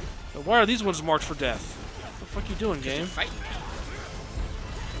 But why are these ones marked for death? What the fuck you doing, game? Fighting me.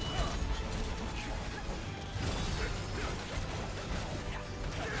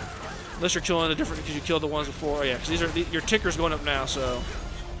 Unless you're killing a different, because you killed the ones before. Oh yeah, because these are your ticker's going up now, so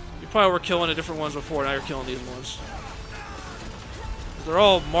you probably were killing the different ones before. Now you're killing these ones. They're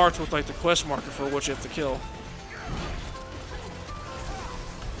all marked with like the quest marker for what you have to kill.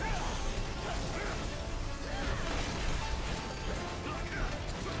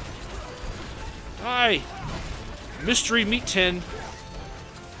 Hi, mystery meat tin.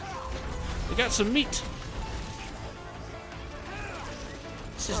 They got some meat.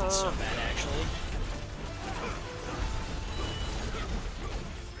 This isn't so bad, actually.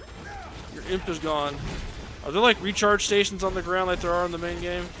 Your imp is gone. Are there like recharge stations on the ground like there are in the main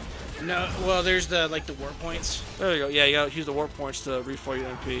game? No, well, there's the warp points. There you go. Yeah, you gotta use the warp points to refill your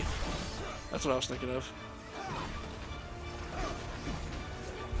MP. That's what I was thinking of.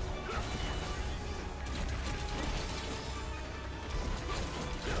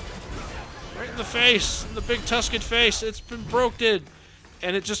 Right in the face, in the big tusked face. It's been broken,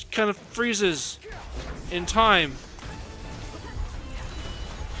 and it just kind of freezes in time.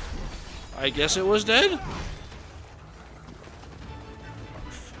 I guess it was dead.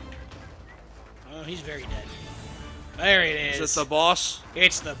 Oh, he's very dead. There it is. Is it the boss?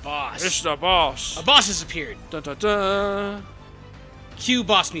 It's the boss. It's the boss. A boss has appeared. Dun dun dun. Cue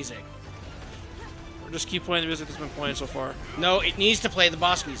boss music. Or just keep playing the music that's been playing so far. No, it needs to play the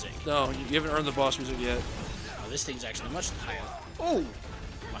boss music. No, you haven't earned the boss music yet. Oh, this thing's actually much higher. Oh,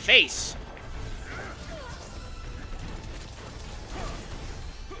 my face.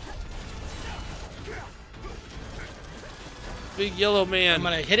 Big yellow man. I'm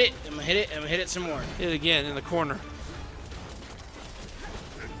gonna hit it. I'm gonna hit it. I'm gonna hit it some more. Hit it again in the corner.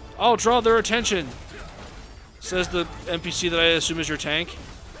 I'll draw their attention. Says the NPC that I assume is your tank.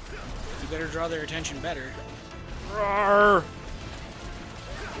 You better draw their attention better. Roar.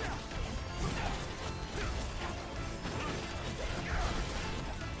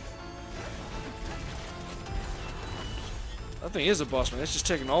 That thing is a boss man. It's just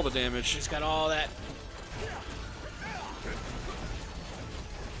taking all the damage. He's got all that.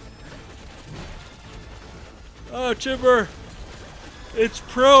 Oh, Chipper! It's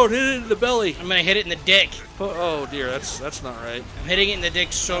prone. Hit it in the belly. I'm gonna hit it in the dick. Oh dear, that's not right. I'm hitting it in the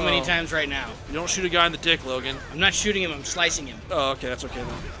dick so many times right now. You don't shoot a guy in the dick, Logan. I'm not shooting him. I'm slicing him. Oh, okay, that's okay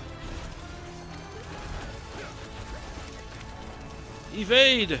then.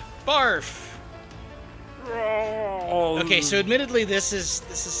 Evade. Barf. Oh. Okay, so admittedly, this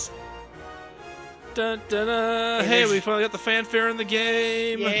is. Dun, dun, dun. Hey, we finally got the fanfare in the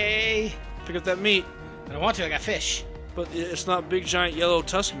game. Yay! Pick up that meat. I don't want to. I got fish. But it's not big, giant, yellow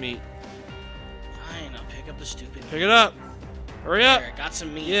tusk meat. Fine, I'll pick up the stupid. Pick it up. Hurry up. There, got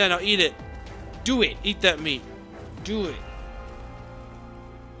some meat. Yeah, now eat it. Do it. Eat that meat. Do it.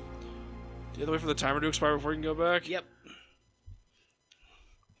 Do you have to wait for the timer to expire before you can go back? Yep.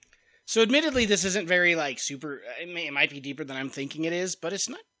 So admittedly, this isn't very, like, super... It might be deeper than I'm thinking it is, but it's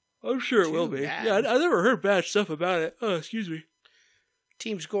not. I'm sure it will be. bad. Yeah, I never heard bad stuff about it. Oh, excuse me.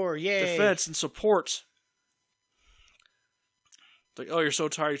 Team score, yay. Defense and support. Like, oh, you're so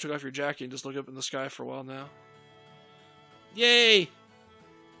tired you took off your jacket and just look up in the sky for a while now. Yay!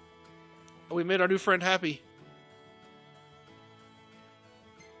 Oh, we made our new friend happy.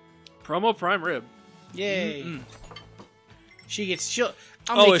 Promo prime rib. Yay. Mm-mm. She gets...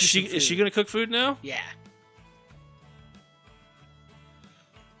 Is she gonna cook food now? Yeah.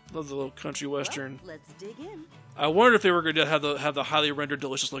 Love the little country western. Well, let's dig in. I wondered if they were going to have the highly rendered,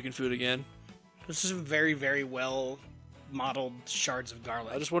 delicious looking food again. This is very, very well modeled shards of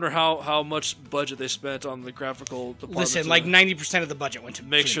garlic. I just wonder how much budget they spent on the graphical department. Listen, like 90% of the budget went to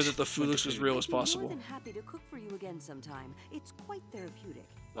make food. sure that the food looks as real as More possible. than happy to cook for you again sometime. It's quite therapeutic.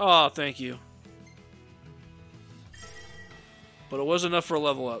 Oh, thank you. But it was enough for a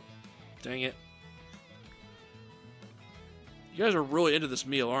level up. Dang it. You guys are really into this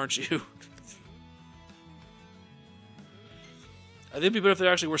meal, aren't you? I think it'd be better if they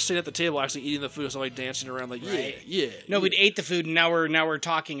actually were sitting at the table, actually eating the food, instead of like dancing around, like yeah. No, we'd ate the food, and now we're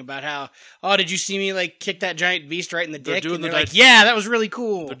talking about how, oh, did you see me like kick that giant beast right in the dick? And they're like, yeah, that was really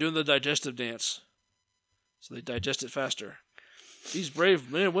cool. They're doing the digestive dance, so they digest it faster. These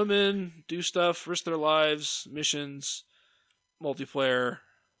brave men and women do stuff, risk their lives, missions, multiplayer,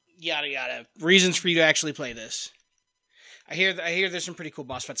 yada yada. Reasons for you to actually play this. I hear there's some pretty cool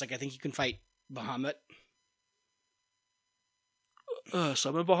boss fights. Like I think you can fight Bahamut.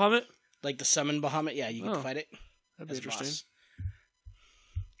 Summon Bahamut? Like the summon Bahamut? Yeah, you can fight it. That'd be interesting. Boss.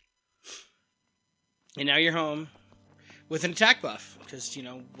 And now you're home with an attack buff. Because, you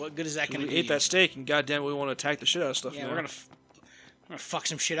know, what good is that going to do? We ate that steak, and goddamn, we want to attack the shit out of stuff now. We're gonna fuck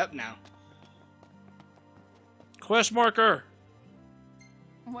some shit up now. Quest marker!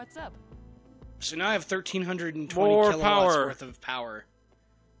 What's up? So now I have 1,320 More kilowatts power. worth of power.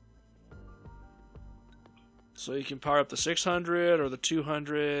 So you can power up the 600 or the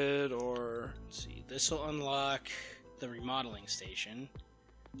 200 or... Let's see, this will unlock the remodeling station.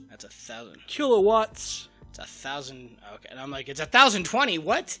 That's 1,000 kilowatts. It's 1,000. Okay, and I'm like, it's 1,020.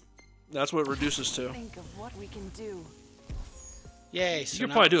 What? That's what it reduces to. Think of what we can do. Yay! So you can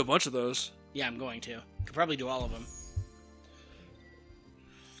now, probably do a bunch of those. Yeah, I'm going to. Could probably do all of them.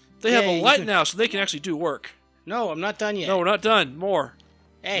 They have a light now, so they can actually do work. No, I'm not done yet. No, we're not done. More.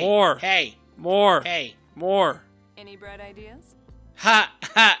 Hey. More. Hey. More. Hey. More. Any bright ideas? Ha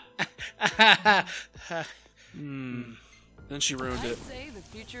ha. Then she ruined I'd it. say the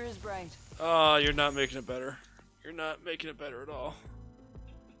future is bright. Oh, you're not making it better. You're not making it better at all.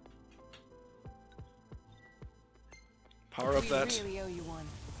 Power up that. We really owe you one.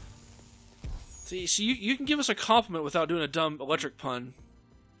 See, you can give us a compliment without doing a dumb electric pun.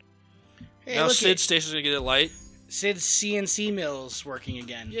 Hey, now look Sid's station's gonna get it light. Sid's CNC mill's working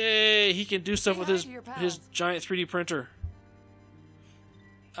again. Yay! He can do stuff with his pals. giant 3D printer.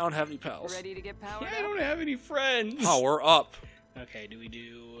 I don't have any pals. Ready to get powered I up? don't have any friends. Power up. Okay, do we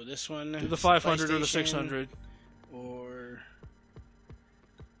do this one? Do the 500 or the PlayStation, 600. Or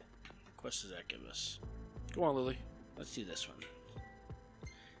what quest does that give us? Go on, Lily. Let's do this one.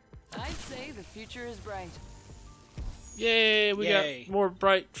 I'd say the future is bright. Yay! We Yay. got more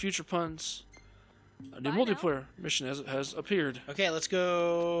bright future puns. A new Bye multiplayer mission has appeared. Okay, let's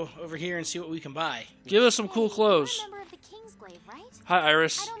go over here and see what we can buy. Give us some cool clothes. You're a member of the Kingsglaive, right? Hi,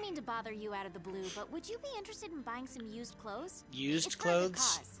 Iris. I don't mean to bother you out of the blue, but would you be interested in buying some used clothes? Used It's for a good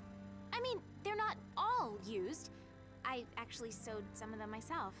clothes? cause. I mean, they're not all used. I actually sewed some of them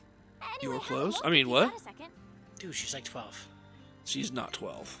myself. Anyway, Your have a clothes? look I mean, if you what? got a second. Dude, she's like 12. She's not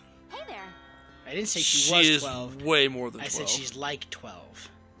 12. Hey there. I didn't say she She was is 12. way more than I 12. said she's like 12.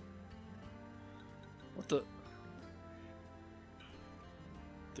 What the?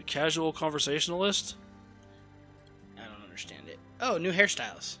 The casual conversationalist? I don't understand it. Oh, new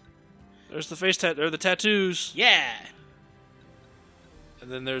hairstyles. There's the face tat. There are the tattoos. Yeah. And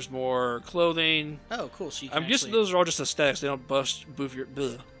then there's more clothing. Oh, cool. So you can I'm guessing those are all just aesthetics. They don't boost your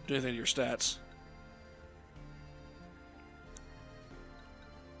do anything to your stats.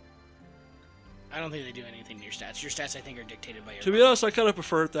 I don't think they do anything to your stats. Your stats, I think, are dictated by your. To be honest, I kind of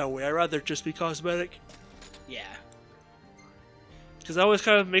prefer it that way. I'd rather just be cosmetic. Yeah. Because that always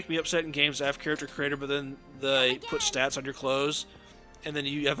kind of make me upset in games that have character creator, but then they put stats on your clothes, and then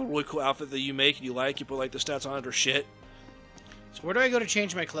you have a really cool outfit that you make and you like, you put like the stats on it or shit. So where do I go to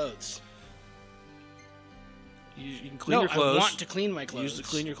change my clothes? You can clean your clothes. I want to clean my clothes. Use to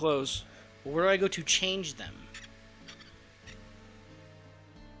clean your clothes. Well, where do I go to change them?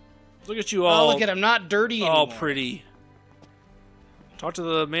 Look at you all. Oh, look at I'm not dirty anymore. All pretty. Talk to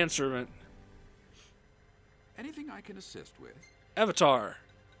the manservant. Anything I can assist with? Avatar.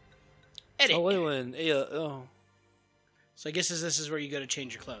 Edit. Oh, Leyland. Oh. So I guess this is where you go to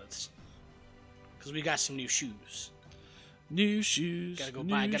change your clothes. Because we got some new shoes. New shoes. Gotta go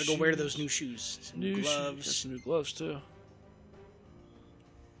buy. Gotta go wear those new shoes. Some new gloves. Got some new gloves too.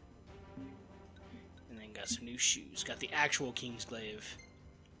 And then got some new shoes. Got the actual Kingsglaive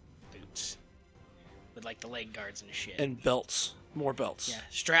boots. With like the leg guards and shit. And belts. More belts. Yeah.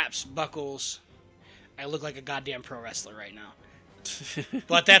 Straps, buckles. I look like a goddamn pro wrestler right now.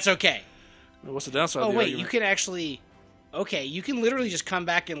 But that's okay. What's the downside? Oh of the wait, argument? you can actually. Okay, you can literally just come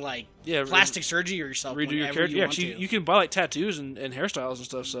back and like plastic surgery yourself. Redo your whenever character. you Yeah, want to. you can buy like tattoos and hairstyles and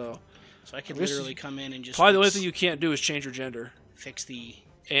stuff. So I could guess literally come in and just. Probably the only thing you can't do is change your gender fix the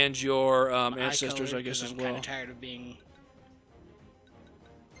and your eye ancestors, color, I guess, 'cause as I'm well. kind of tired of being.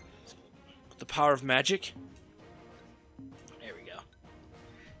 The power of magic. There we go.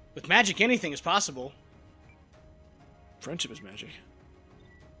 With magic, anything is possible. Friendship is magic.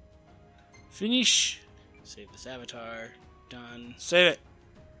 Finish. Save this avatar. Done. Save it.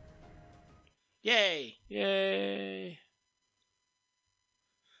 Yay! Yay.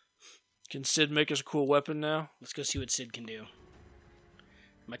 Can Sid make us a cool weapon now? Let's go see what Sid can do.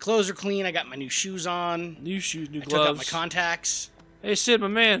 My clothes are clean. I got my new shoes on. New shoes, new I gloves. took out my contacts. Hey, Sid, my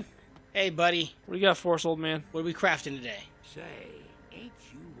man. Hey, buddy. What do you got for us, old man? What are we crafting today? Say, ain't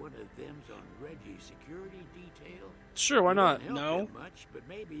you one of them's on Reggie's security detail? Sure, why not? Help No. that much, but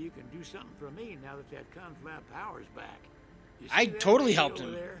maybe you can do something for me now that conflab power's back. You see I that totally lady helped over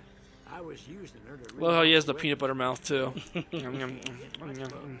him. there? I was using her to Well, how he has the read peanut butter mouth too. nowadays.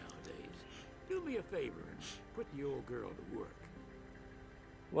 Do me a favor and put the old girl to work.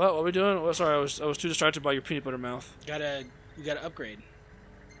 What are we doing? Well, sorry, I was too distracted by your peanut butter mouth. We gotta upgrade.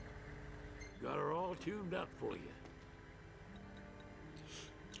 Got her all tuned up for you.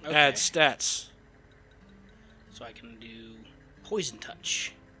 Okay. Add stats. So I can do Poison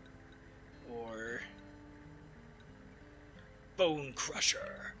Touch. Or Bone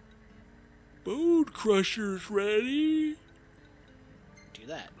Crusher. Bone Crusher's ready. Do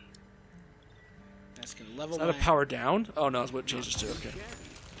that. That's gonna level Is that my... a power down? Oh no, that's what it changes to. Okay.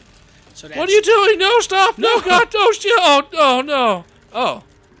 So What are you doing? No, stop! No, God, no, shit! Oh, no! Oh.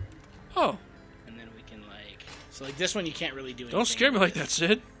 Oh. And then we can like... So like this one you can't really do anything. Don't scare me like that,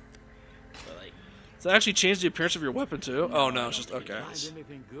 Sid. But like... Does that actually change the appearance of your weapon too? Oh no, it's just okay. Find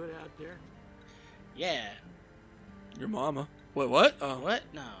anything good out there? Yeah. Your mama. Wait, what? Oh. What?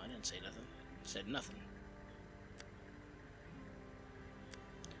 No, I didn't say nothing. I said nothing.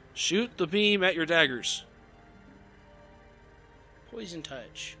 Shoot the beam at your daggers. Poison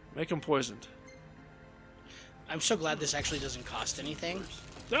Touch. Make them poisoned. I'm so glad this actually doesn't cost anything.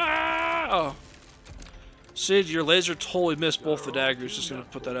 Ah! Oh. Sid, your laser totally missed both the daggers. Just gonna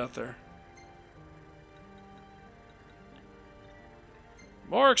put that out there.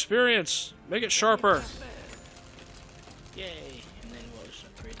 More experience. Make it sharper. Yay. And then we'll just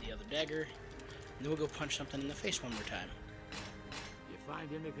upgrade the other dagger. And then we'll go punch something in the face one more time. You find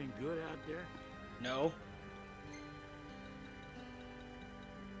anything good out there? No.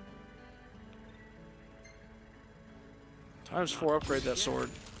 Times 4 upgrade that sword.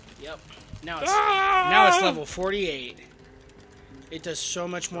 Yep. Now it's level 48. It does so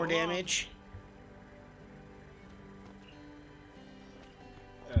much more damage.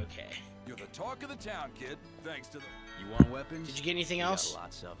 Okay. You're the talk of the town, kid. Thanks to the... You want weapons? Did you get anything else? Got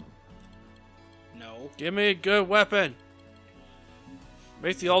lots of them. No. Give me a good weapon.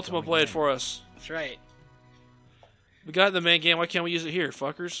 Make the ultimate blade for us. That's right. We got it in the main game. Why can't we use it here,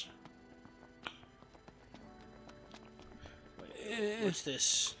 fuckers? What's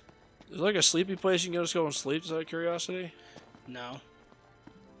this? Is there like a sleepy place you can just go and sleep? Is that a curiosity? No.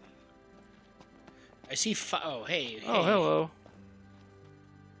 I see oh, hey. Oh, hello.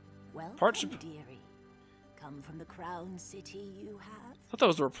 Welcome, Parts- dearie. Come from the Crown City, you have. I thought that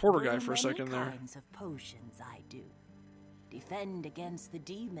was the reporter guy There are for a many second there. kinds of potions I do. Defend against the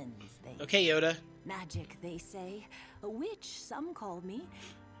demons, they Okay, Yoda. Magic, they say. A witch, some call me.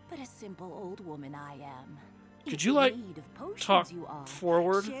 But a simple old woman I am. Could If you, in like, need of potions talk you are,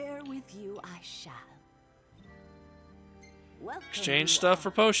 forward? Share with you I shall. Welcome, Exchange you stuff are.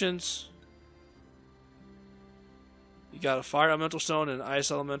 for potions. You got a fire elemental stone, and an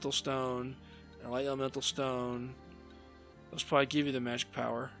ice elemental stone, and a light elemental stone. Those probably give you the magic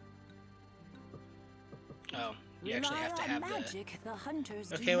power. Oh, you actually have to have magic, the hunters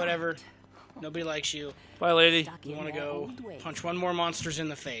do Okay, whatever. not. Nobody likes you. Bye, lady. Stuck You in want to their go old ways. punch one more monsters in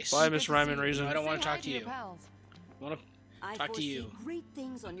the face. Bye, Miss Rhyme and Reason. No, I don't want Say to hi talk to your you. pals. I want to I talk to foresee you. great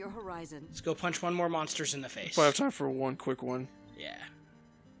things on your horizon. Let's go punch one more monsters in the face. Probably have time for one quick one. Yeah.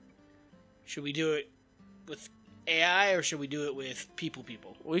 Should we do it with AI or should we do it with people?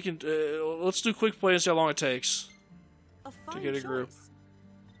 We can. Let's do quick play and see how long it takes. A fine get a group. choice.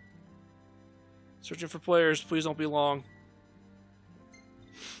 Searching for players. Please don't be long.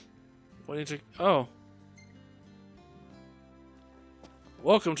 Waiting to. Oh.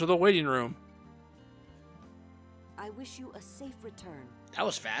 Welcome to the waiting room. I wish you a safe return. That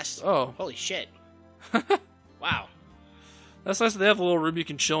was fast. Oh. Holy shit. Wow. That's nice that they have a little room you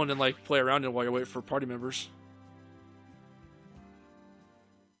can chill in and like play around in while you're waiting for party members.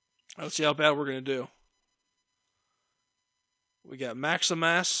 Let's see how bad we're gonna do. We got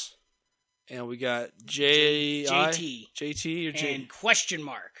Maximus, and we got JT or J And question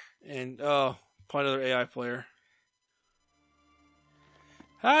mark. and probably another AI player.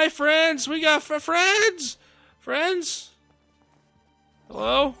 Hi, friends. We got friends.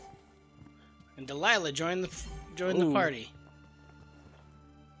 Hello. And Delilah joined the Ooh. party.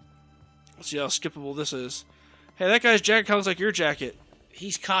 Let's see how skippable this is. Hey, that guy's jacket kind of looks like your jacket.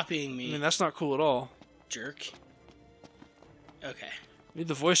 He's copying I me. mean, that's not cool at all. Jerk. Okay. Need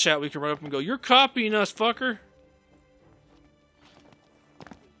the voice chat. We can run up and go, "You're copying us, fucker."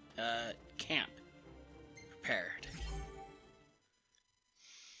 Camp. Prepared.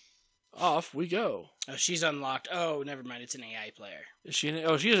 Off we go. Oh, she's unlocked. Oh, never mind. It's an AI player. Is she?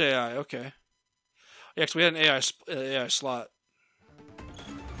 Oh, she is AI. Okay. Yeah, 'cause we had an AI slot.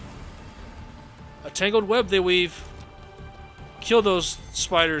 A tangled web they weave. Kill those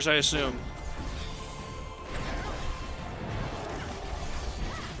spiders, I assume.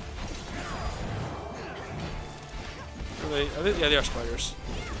 Yeah, they are spiders.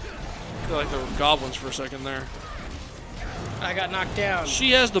 I feel like they were goblins for a second there. I got knocked down.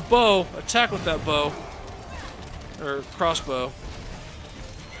 She has the bow. Attack with that bow. Or crossbow.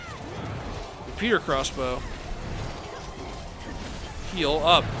 Repeater crossbow. Heal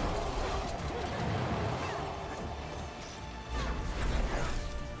up.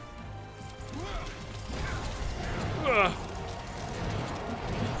 Ugh.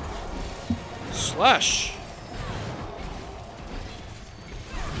 Slash.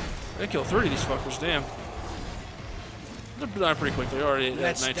 They kill 30 of these fuckers, damn. They're dying pretty quick. They already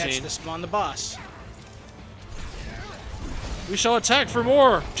at 19. That's the spawn the boss. We shall attack for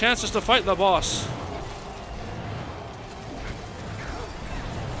more chances to fight the boss.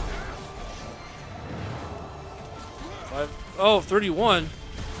 Oh, 31.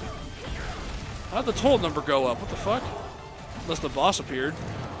 How'd the total number go up? What the fuck? Unless the boss appeared.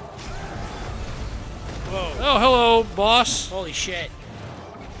 Whoa. Oh, hello, boss. Holy shit.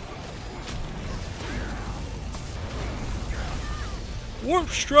 Warp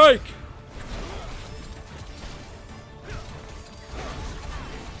strike.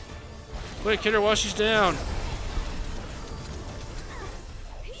 Quick, hit her while she's down.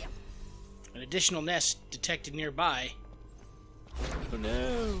 An additional nest detected nearby. Oh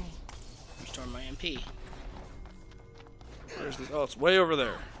no. Restore my MP. Where's this? Oh, it's way over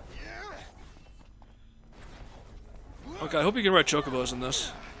there. Okay, I hope you can ride chocobos in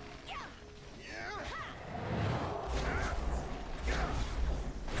this.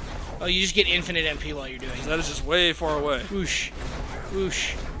 Oh, you just get infinite MP while you're doing it. That is just way far away. Whoosh.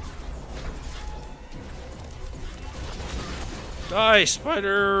 Whoosh. Die,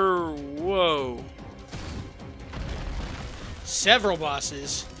 spider! Whoa. Several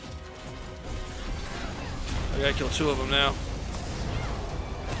bosses. I gotta kill 2 of them now.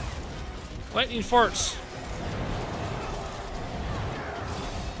 Lightning farts.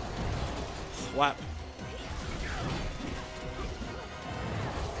 Flap.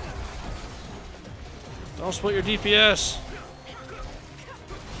 Don't split your DPS.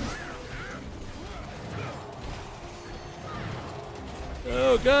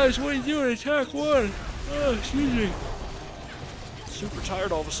 Oh, guys, what are you doing? Attack 1. Oh, excuse me. Super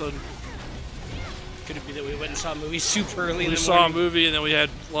tired all of a sudden. Could it be that we went and saw a movie super early in the morning? We saw a movie and then we had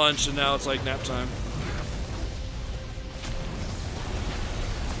lunch and now it's like nap time.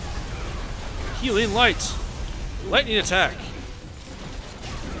 Healing light. Lightning attack.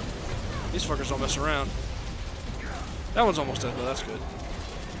 These fuckers don't mess around. That one's almost dead, but that's good.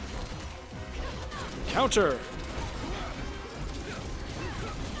 Counter.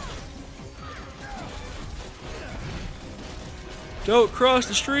 Don't cross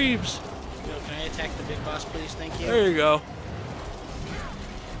the streams. Yo, can I attack the big boss, please? Thank you. There you go.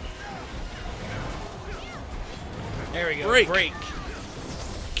 There we go. Break.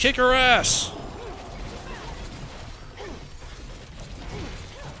 Kick her ass.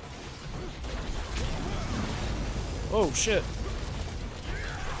 Oh shit. I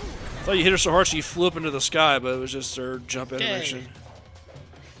thought you hit her so hard she flew up into the sky, but it was just her jump animation.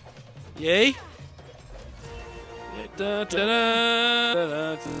 Yay. Da, da, da,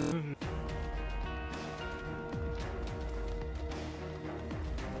 da, da.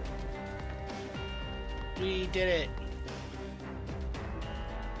 We did it.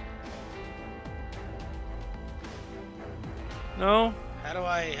 No? How do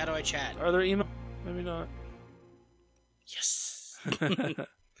I chat? Are there email? Maybe not. Yes.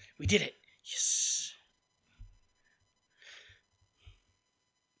 We did it. Yes.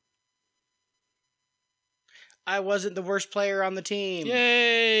 I wasn't the worst player on the team.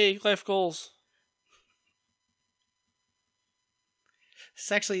 Yay! Life goals.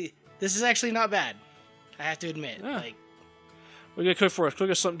 This is actually not bad. I have to admit. Yeah. Like, What are you gonna cook for us? Cook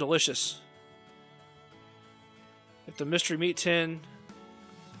us something delicious. Get the mystery meat tin.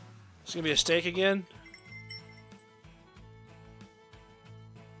 It's gonna be a steak again.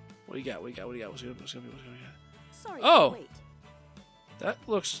 What do you got? What do you got? What's gonna be? Sorry. Oh! Wait. That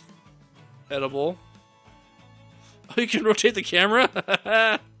looks edible. Oh, you can rotate the camera?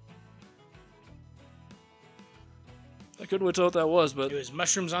 I couldn't wait to what that was, but... it was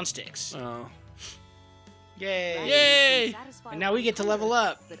mushrooms on sticks. Oh. Yay! Yay! And now we get to level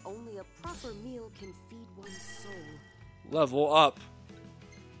up. But only a proper meal can feed one's soul. Level up.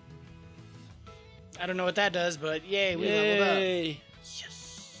 I don't know what that does, but yay, we leveled up. Yay!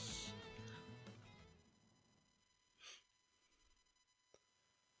 Yes.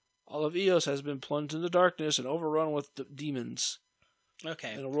 All of Eos has been plunged into darkness and overrun with demons.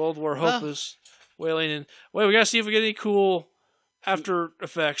 Okay. In a world where hope is wailing. And wait, we gotta see if we get any cool after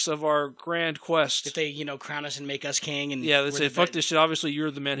effects of our grand quest. If they, you know, crown us and make us king, and yeah, they say, "Fuck this shit." Obviously,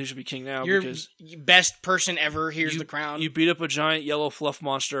 you're the man who should be king now. You're because best person ever. Here's the crown. You beat up a giant yellow fluff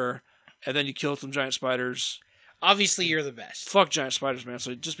monster, and then you killed some giant spiders. Obviously, you're the best. Fuck giant spiders, man.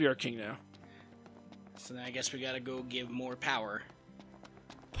 So just be our king now. So then I guess we gotta go give more power.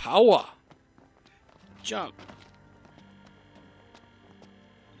 Power. Jump.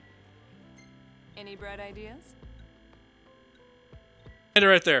 Any bright ideas? And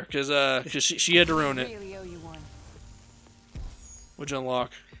right there, because she had to ruin it. Really owe you one. What'd you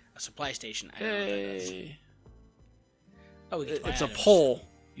unlock? A supply station. I don't know what that is. Oh, we can buy it's a items. pole.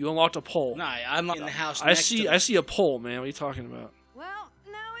 You unlocked a pole. No, I'm not in the house. I see a pole, man. What are you talking about? Well,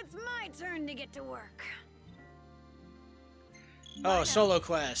 now it's my turn to get to work. Oh, solo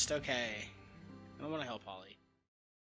quest. Okay. I don't want to help Holly.